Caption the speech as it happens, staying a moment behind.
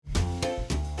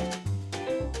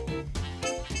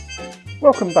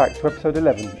Welcome back to episode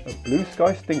 11 of Blue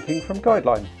Sky Stinking from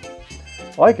Guideline.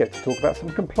 I get to talk about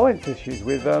some compliance issues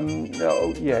with,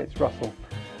 it's Russell.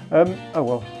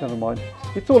 Never mind.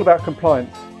 It's all about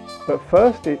compliance. But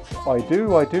first it's I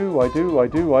do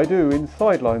in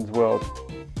Sideline's world.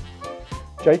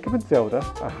 Jacob and Zelda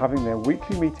are having their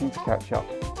weekly meeting to catch up.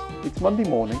 It's Monday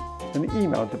morning and the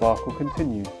email debacle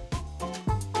continues.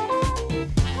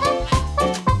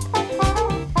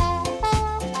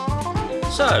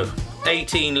 So,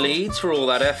 18 leads for all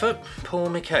that effort. Poor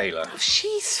Michaela.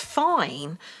 She's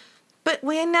fine, but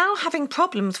we're now having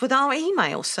problems with our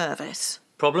email service.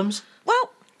 Problems?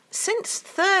 Well, since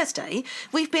Thursday,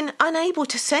 we've been unable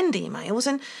to send emails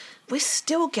and we're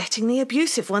still getting the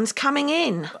abusive ones coming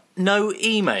in. No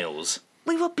emails?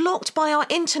 We were blocked by our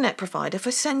internet provider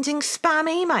for sending spam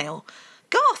email.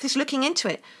 Garth is looking into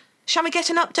it. Shall we get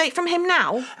an update from him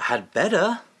now? Had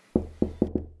better.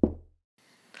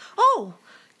 Oh,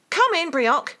 come in,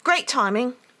 Brioc. Great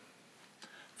timing.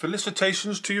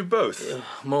 Felicitations to you both.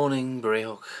 Morning,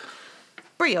 Brioc.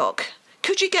 Brioc,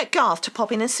 could you get Garth to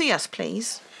pop in and see us,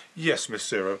 please? Yes, Miss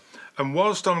Zero. And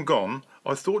whilst I'm gone,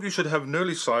 I thought you should have an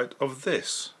early sight of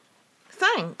this.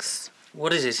 Thanks.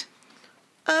 What is it?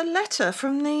 A letter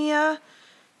from the,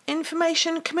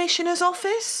 Information Commissioner's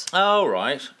office? Oh,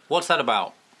 right. What's that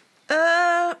about?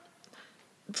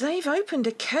 They've opened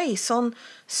a case on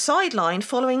Sideline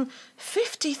following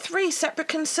 53 separate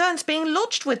concerns being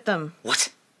lodged with them. What?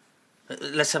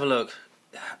 Let's have a look.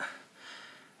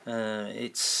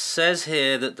 It says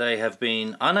here that they have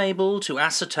been unable to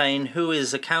ascertain who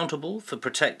is accountable for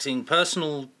protecting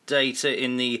personal data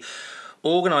in the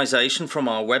organisation from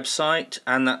our website,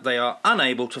 and that they are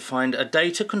unable to find a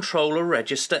data controller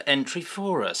register entry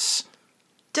for us.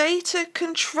 Data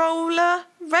controller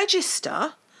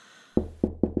register?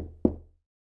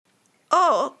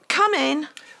 Oh, come in.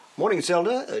 Morning,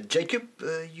 Zelda. Jacob,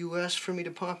 you asked for me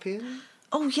to pop in?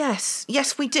 Oh, yes,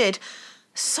 we did.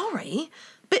 Sorry,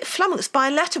 bit flummoxed by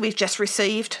a letter we've just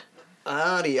received.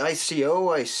 The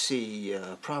ICO, I see.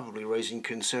 Probably raising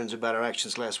concerns about our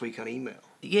actions last week on email.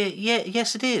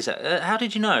 Yes it is. How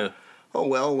did you know? Oh,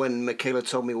 well, when Michaela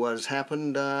told me what has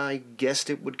happened, I guessed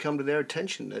it would come to their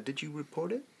attention. Did you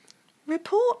report it?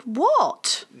 Report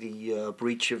what? The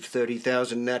breach of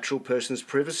 30,000 natural persons'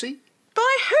 privacy?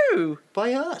 By who?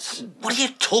 By us. What are you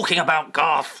talking about,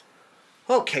 Garth?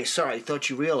 Okay, sorry, thought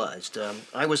you realized.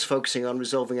 I was focusing on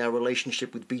resolving our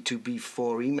relationship with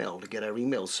B2B4 email to get our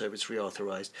email service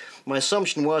reauthorized. My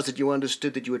assumption was that you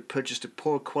understood that you had purchased a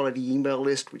poor quality email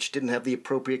list which didn't have the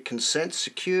appropriate consent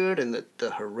secured, and that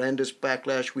the horrendous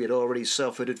backlash we had already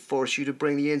suffered had forced you to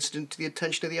bring the incident to the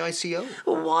attention of the ICO.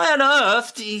 Why on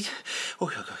earth do you...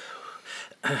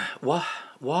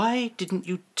 Why didn't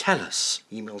you tell us?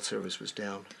 Email service was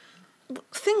down.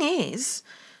 Thing is,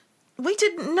 we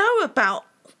didn't know about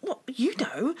what you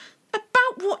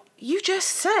just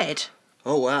said.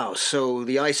 Oh, wow. So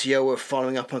the ICO were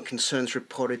following up on concerns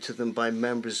reported to them by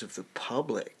members of the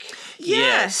public.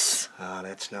 Yes.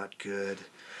 That's not good.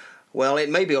 Well, it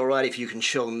may be all right if you can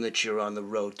show them that you're on the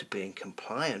road to being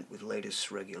compliant with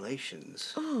latest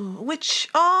regulations. Oh, which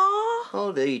are?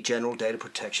 Oh, the General Data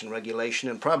Protection Regulation,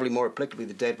 and probably more applicably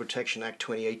the Data Protection Act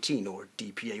 2018, or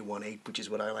DPA 18, which is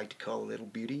what I like to call Little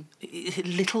Beauty.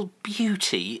 Little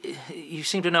Beauty? You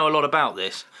seem to know a lot about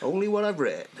this. Only what I've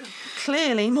read.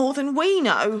 Clearly more than we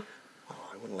know. Oh,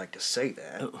 I wouldn't like to say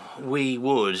that. We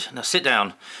would. Now sit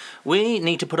down. We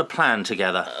need to put a plan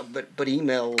together. But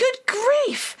email... Good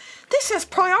grief! This has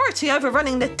priority over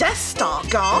running the Death Star,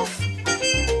 Garth.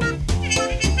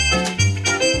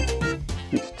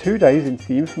 It's 2 days into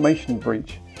the information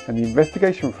breach and the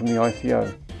investigation from the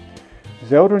ICO.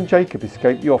 Zelda and Jacob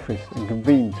escape the office and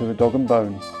convene to the Dog and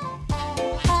Bone.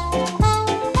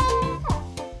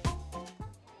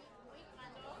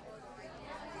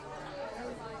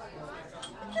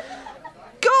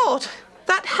 God,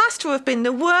 that has to have been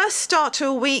the worst start to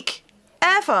a week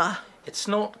ever. It's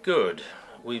not good.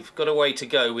 We've got a way to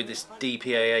go with this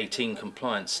DPA 18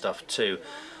 compliance stuff too.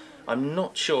 I'm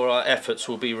not sure our efforts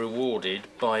will be rewarded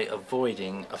by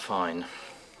avoiding a fine.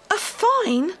 A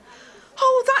fine?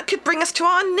 Oh, that could bring us to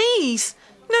our knees,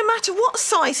 no matter what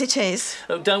size it is.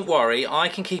 Oh, don't worry, I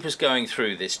can keep us going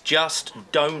through this. Just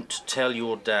don't tell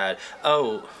your dad.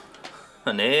 Oh,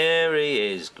 and here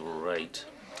he is. Great.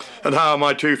 And how are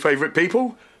my two favourite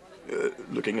people?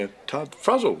 Looking a tad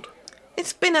frazzled.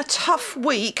 It's been a tough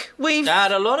week. We've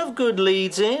had a lot of good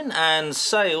leads in and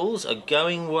sales are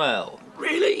going well.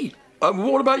 Really?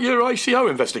 What about your ICO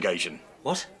investigation?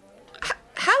 What?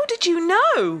 How did you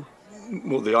know?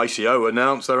 Well, the ICO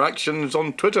announced their actions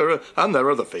on Twitter and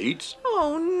their other feeds.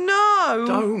 Oh, no. no.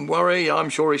 Don't worry, I'm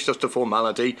sure it's just a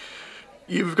formality.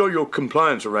 You've got your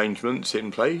compliance arrangements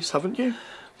in place, haven't you?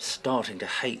 Starting to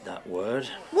hate that word.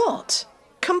 What?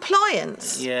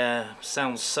 Compliance? Yeah,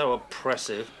 sounds so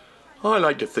oppressive. I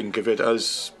like to think of it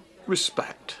as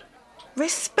respect.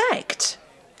 Respect?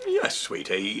 Yes,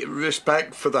 sweetie.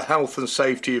 Respect for the health and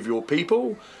safety of your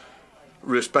people.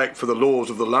 Respect for the laws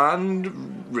of the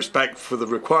land. Respect for the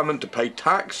requirement to pay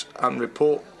tax and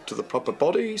report to the proper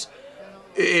bodies.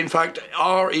 In fact,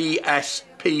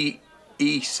 RESPECT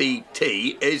is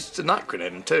an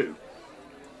acronym too.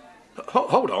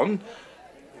 Hold on.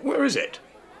 Where is it?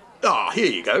 Here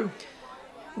you go.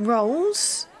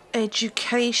 Roles,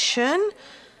 education,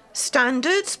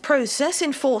 standards, process,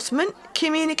 enforcement,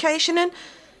 communication and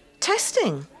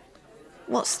testing.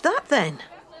 What's that then?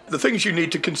 The things you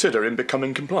need to consider in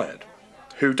becoming compliant.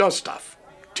 Who does stuff?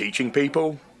 Teaching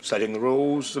people, setting the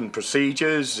rules and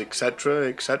procedures, etc.,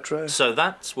 etc. So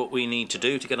that's what we need to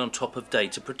do to get on top of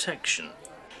data protection.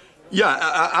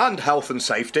 Yeah, and health and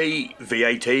safety,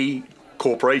 VAT,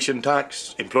 corporation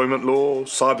tax, employment law,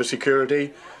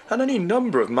 cybersecurity, and any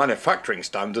number of manufacturing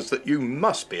standards that you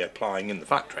must be applying in the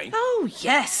factory. Oh,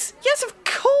 yes. Yes, of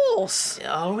course.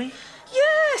 Are we?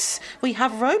 Yes. We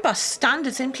have robust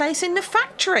standards in place in the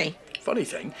factory. Funny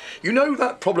thing, you know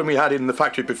that problem we had in the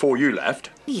factory before you left?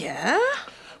 Yeah?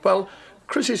 Well,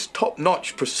 Chris's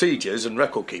top-notch procedures and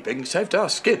record-keeping saved our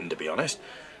skin, to be honest.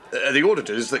 The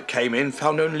auditors that came in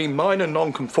found only minor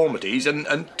non-conformities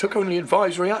and took only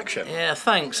advisory action. Yeah,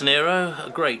 thanks, Nero. A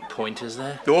great point, is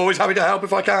there? Always happy to help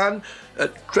if I can.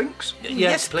 Drinks?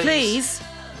 Yes, please.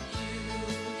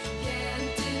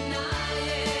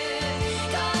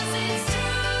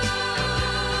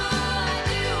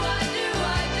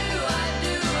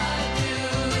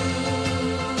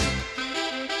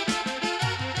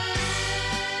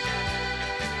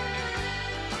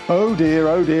 Oh dear,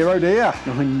 oh dear, oh dear.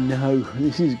 I know,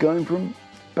 this is going from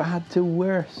bad to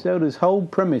worse. Zelda's whole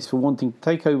premise for wanting to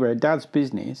take over her dad's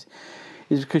business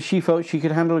is because she felt she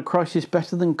could handle a crisis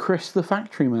better than Chris, the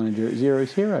factory manager at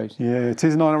Zero's Heroes. Yeah, it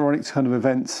is an ironic turn of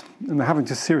events, and they're having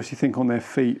to seriously think on their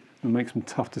feet and make some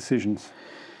tough decisions.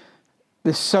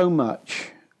 There's so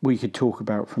much we could talk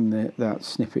about from that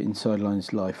snippet in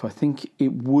Sideline's life. I think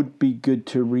it would be good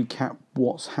to recap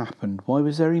what's happened. Why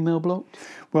was their email blocked?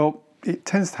 Well, it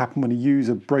tends to happen when a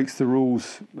user breaks the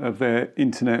rules of their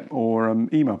internet or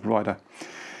email provider.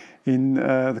 In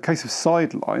the case of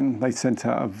Sideline, they sent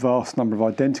out a vast number of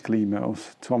identical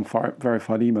emails to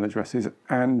unverified email addresses,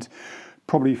 and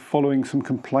probably following some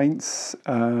complaints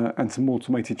and some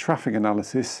automated traffic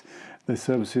analysis, their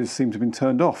services seem to have been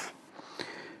turned off.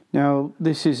 Now,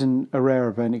 this isn't a rare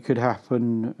event. It could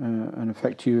happen and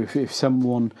affect you if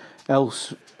someone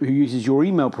else who uses your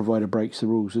email provider breaks the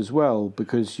rules as well,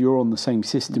 because you're on the same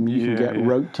system. You can get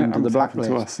roped into the blacklist.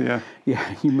 To us,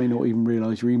 yeah, you may not even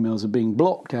realise your emails are being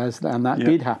blocked, and that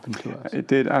did happen to us. It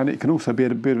did, and it can also be a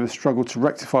bit of a struggle to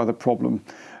rectify the problem,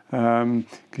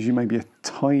 because you may be a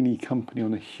tiny company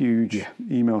on a huge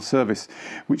email service,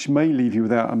 which may leave you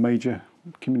without a major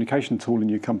communication tool in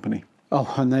your company.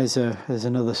 Oh, and there's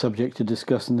another subject to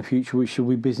discuss in the future, which should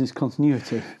be business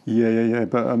continuity. Yeah,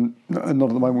 but not at the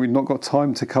moment. We've not got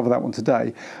time to cover that one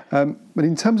today. But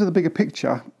in terms of the bigger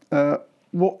picture,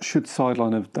 what should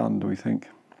Sideline have done, do we think?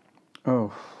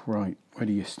 Oh, right. Where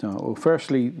do you start? Well,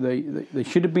 firstly, they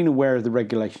should have been aware of the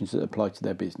regulations that apply to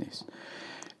their business.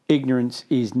 Ignorance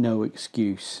is no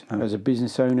excuse. As a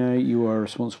business owner, you are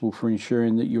responsible for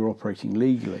ensuring that you're operating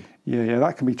legally. Yeah,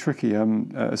 that can be tricky.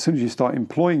 As soon as you start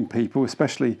employing people,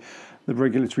 especially, the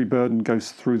regulatory burden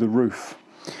goes through the roof.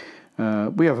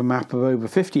 We have a map of over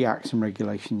 50 acts and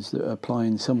regulations that apply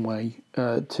in some way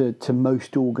to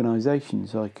most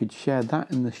organisations. I could share that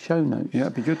in the show notes. Yeah,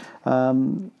 that'd be good. I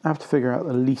have to figure out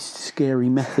the least scary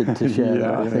method to share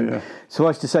that, I think. Yeah.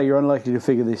 Suffice to say, you're unlikely to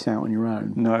figure this out on your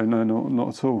own. No, not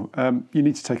at all. You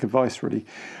need to take advice, really.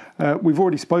 We've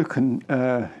already spoken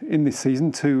in this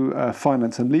season to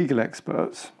finance and legal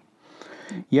experts.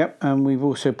 Yep, and we've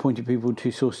also pointed people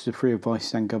to sources of free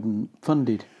advice and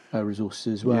government-funded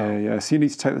resources as well. Yeah. So you need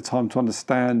to take the time to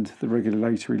understand the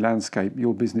regulatory landscape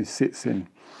your business sits in.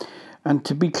 And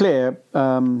to be clear,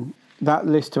 that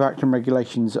list of act and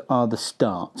regulations are the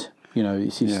start. You know,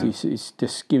 it's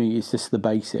just giving. It's just the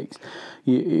basics.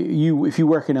 You if you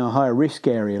work in a higher risk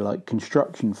area like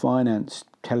construction, finance,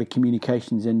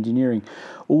 telecommunications, engineering,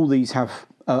 all these have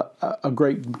a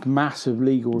great mass of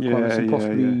legal requirements and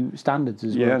possibly standards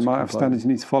as well. Yeah, and might have standards you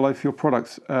need to follow for your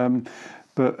products.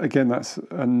 But again, that's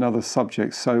another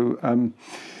subject. So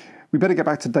we better get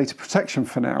back to data protection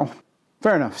for now.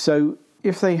 Fair enough. So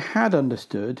if they had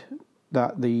understood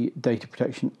that the Data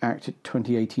Protection Act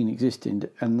 2018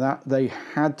 existed and that they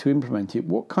had to implement it,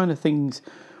 what kind of things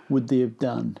would they have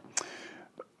done?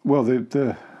 Well,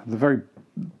 the very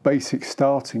basic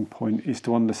starting point is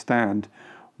to understand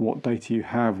what data you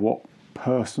have, what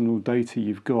personal data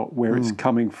you've got, where it's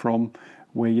coming from,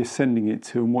 where you're sending it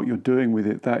to, and what you're doing with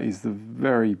it. That is the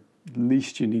very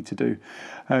least you need to do.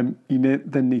 Then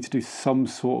need to do some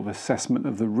sort of assessment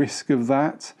of the risk of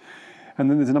that. And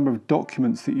then there's a number of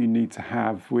documents that you need to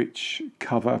have which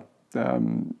cover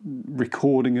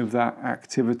recording of that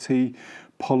activity,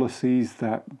 policies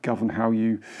that govern how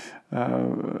you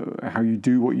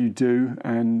do what you do,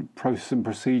 and process and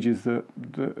procedures that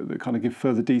kind of give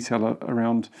further detail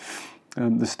around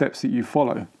the steps that you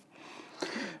follow.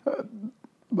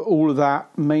 But all of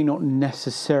that may not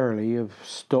necessarily have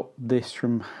stopped this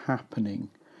from happening,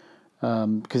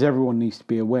 because everyone needs to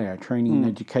be aware. Training and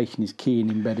education is key in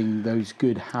embedding those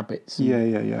good habits.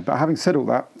 Yeah. But having said all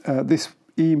that, this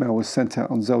email was sent out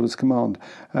on Zelda's command.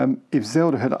 If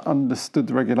Zelda had understood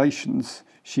the regulations,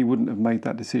 she wouldn't have made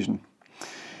that decision.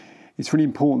 It's really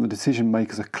important the decision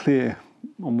makers are clear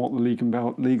on what the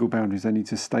legal boundaries they need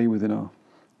to stay within are.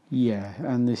 Yeah,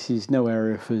 and this is no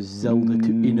area for Zelda to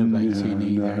innovate in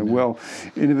either. No. Well,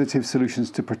 innovative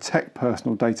solutions to protect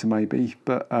personal data maybe,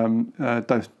 but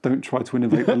don't try to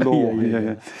innovate the law.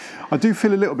 Yeah. I do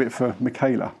feel a little bit for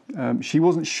Michaela. She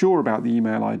wasn't sure about the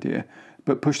email idea,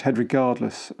 but pushed ahead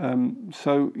regardless.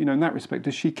 So, in that respect,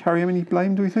 does she carry any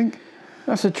blame, do we think?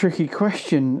 That's a tricky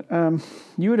question.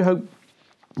 You would hope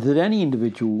that any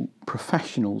individual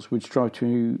professionals would strive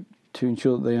to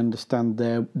ensure that they understand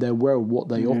their world, what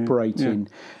they operate in,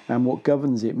 and what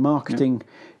governs it. Marketing,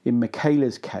 in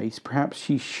Michaela's case, perhaps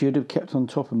she should have kept on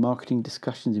top of marketing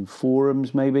discussions in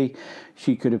forums, maybe.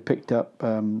 She could have picked up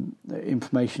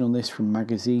information on this from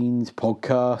magazines,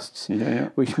 podcasts,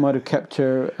 which might have kept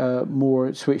her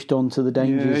more switched on to the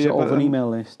dangers of an email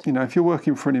list. If you're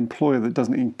working for an employer that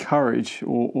doesn't encourage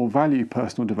or value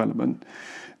personal development,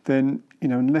 then,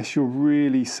 unless you're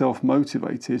really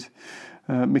self-motivated,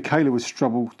 Michaela would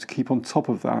struggle to keep on top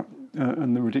of that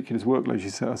and the ridiculous workload she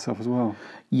set herself as well.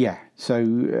 Yeah. So,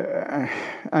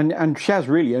 and Shaz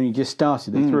really only just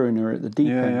started. They threw her at the deep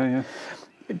end. Yeah.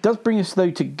 It does bring us,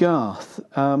 though, to Garth.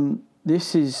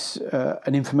 This is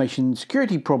an information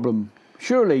security problem.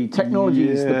 Surely technology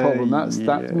is the problem.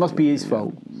 That must be his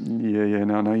fault. Yeah.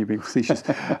 No, you're being facetious.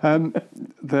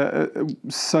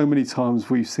 So many times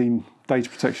we've seen data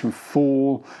protection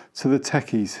fall to the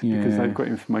techies because they've got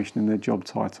information in their job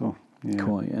title. Yeah.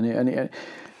 Quite,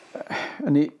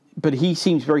 but he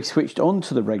seems very switched on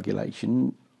to the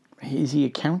regulation. Is he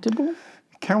accountable?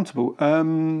 Accountable?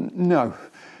 No.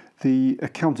 The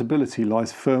accountability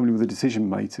lies firmly with the decision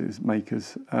makers.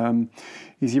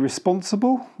 Is he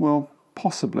responsible? Well,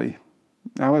 possibly.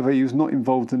 However, he was not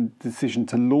involved in the decision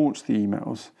to launch the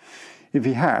emails. If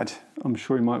he had, I'm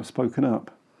sure he might have spoken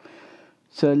up.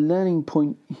 So a learning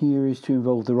point here is to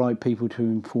involve the right people to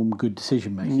inform good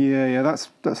decision making. Yeah, that's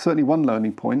certainly one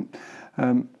learning point.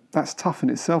 That's tough in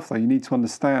itself, though. You need to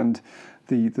understand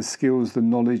the skills, the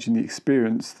knowledge, and the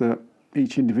experience that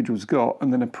each individual's got,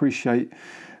 and then appreciate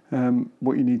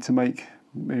what you need to make,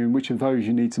 in which of those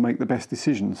you need to make the best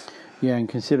decisions. Yeah, and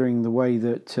considering the way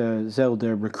that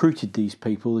Zelda recruited these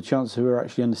people, the chance of her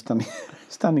actually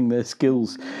understanding their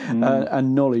skills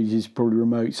and knowledge is probably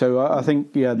remote. So I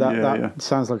think, that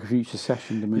sounds like a future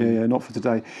session to me. Yeah, not for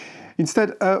today.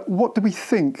 Instead, what do we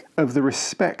think of the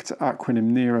RESPECT acronym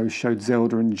Nero showed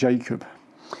Zelda and Jacob?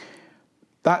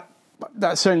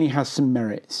 That certainly has some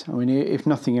merits. I mean, if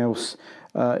nothing else,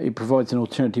 it provides an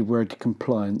alternative word to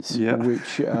compliance,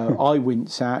 which I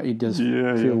wince at. It does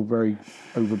feel very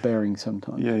overbearing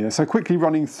sometimes. Yeah. So quickly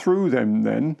running through them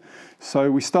then.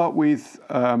 So we start with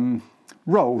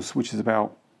roles, which is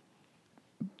about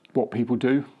what people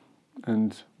do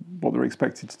and what they're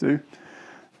expected to do.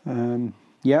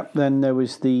 Then there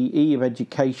was the E of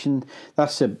education.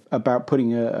 That's about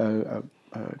putting a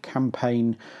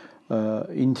campaign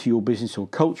into your business or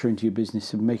culture into your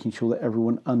business and making sure that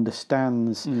everyone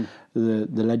understands the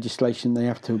legislation they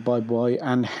have to abide by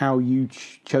and how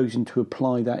you've chosen to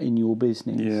apply that in your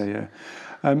business. Yeah.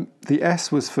 The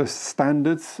S was for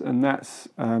standards, and that's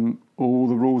all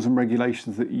the rules and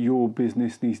regulations that your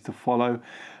business needs to follow,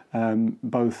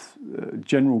 both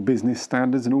general business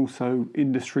standards and also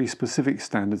industry-specific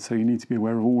standards, so you need to be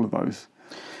aware of all of those.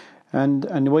 And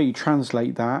the way you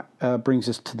translate that brings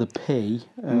us to the P,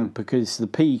 because the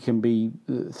P can be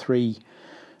three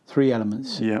three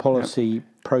elements: policy,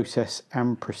 process,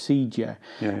 and procedure.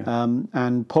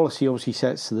 And policy obviously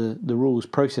sets the rules.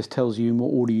 Process tells you in what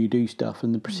order you do stuff,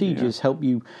 and the procedures help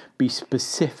you be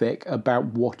specific about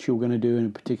what you're going to do in a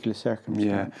particular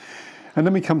circumstance. And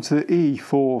then we come to E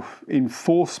for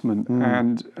enforcement,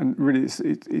 and really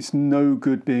it's no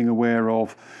good being aware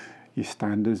of your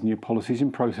standards and your policies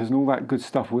and process and all that good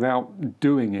stuff without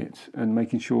doing it and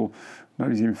making sure not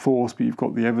only is it enforced, but you've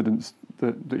got the evidence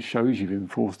that shows you've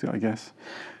enforced it, I guess.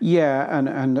 Yeah,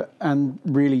 and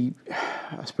really,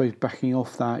 I suppose backing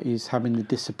off that is having the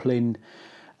discipline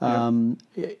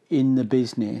in the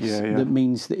business that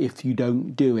means that if you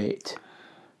don't do it,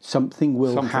 something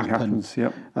will happen. Happens,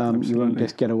 you won't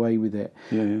just get away with it.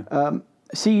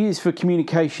 C is for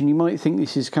communication. You might think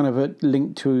this is kind of a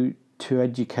link to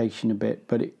education a bit,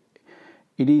 but it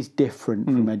is different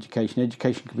from education.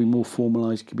 Education could be more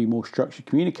formalised, could be more structured.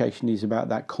 Communication is about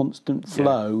that constant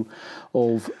flow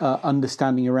of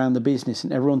understanding around the business,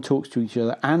 and everyone talks to each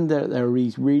other, and there are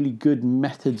these really good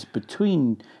methods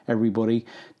between everybody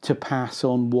to pass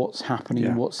on what's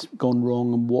happening, what's gone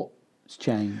wrong, and what's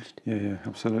changed. Yeah,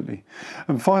 absolutely.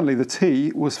 And finally, the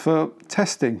T was for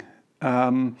testing.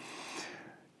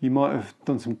 You might have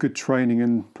done some good training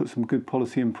and put some good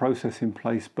policy and process in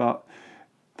place, but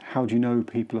how do you know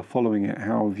people are following it?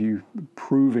 How have you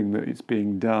proving that it's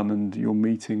being done and you're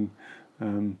meeting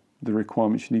the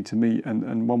requirements you need to meet?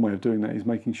 And one way of doing that is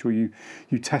making sure you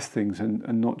test things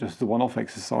and not just the one-off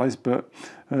exercise, but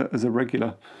as a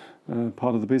regular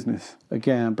part of the business.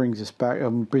 Again, it brings us back.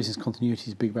 Business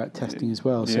continuity is big about testing as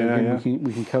well. So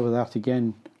we can cover that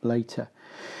again later.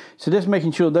 So just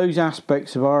making sure those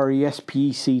aspects of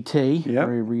RESPECT,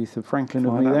 very Aretha Franklin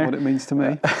of me there. What it means to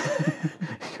me.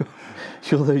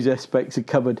 Sure those aspects are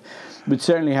covered. Would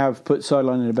certainly have put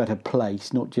Sideline in a better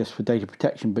place, not just for data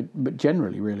protection, but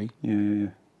generally, really. Yeah.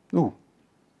 Oh,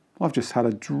 I've just had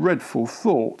a dreadful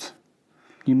thought.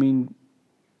 You mean,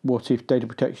 what if data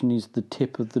protection is the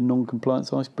tip of the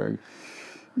non-compliance iceberg?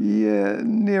 Yeah,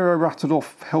 Nero rattled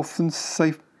off health and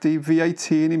safety,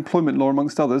 VAT and employment law,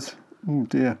 amongst others. Oh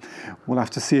dear. We'll have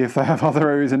to see if they have other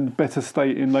areas in better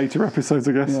state in later episodes,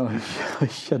 I guess. Yeah, I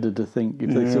shudder to think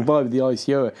if they survive the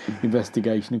ICO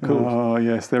investigation, of course. Oh,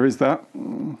 yes, there is that.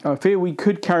 I fear we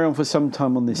could carry on for some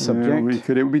time on this subject. Yeah, we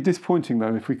could. It would be disappointing,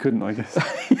 though, if we couldn't, I guess.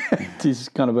 It is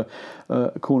kind of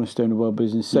a cornerstone of our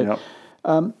business. So,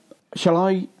 shall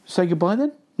I say goodbye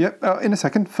then? Yep, in a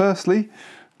second. Firstly,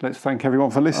 let's thank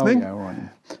everyone for listening. Oh, yeah, all right.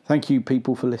 Thank you,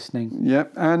 people, for listening.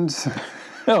 Yep, and...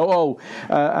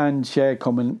 and share,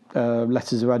 comment,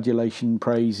 letters of adulation,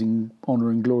 praise, and honour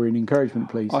and glory and encouragement,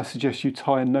 please. I suggest you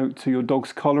tie a note to your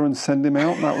dog's collar and send him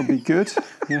out. That would be good.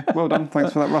 Yeah, well done.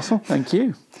 Thanks for that, Russell. Thank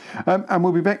you. And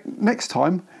we'll be back next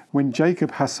time when Jacob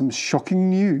has some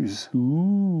shocking news.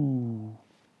 Ooh.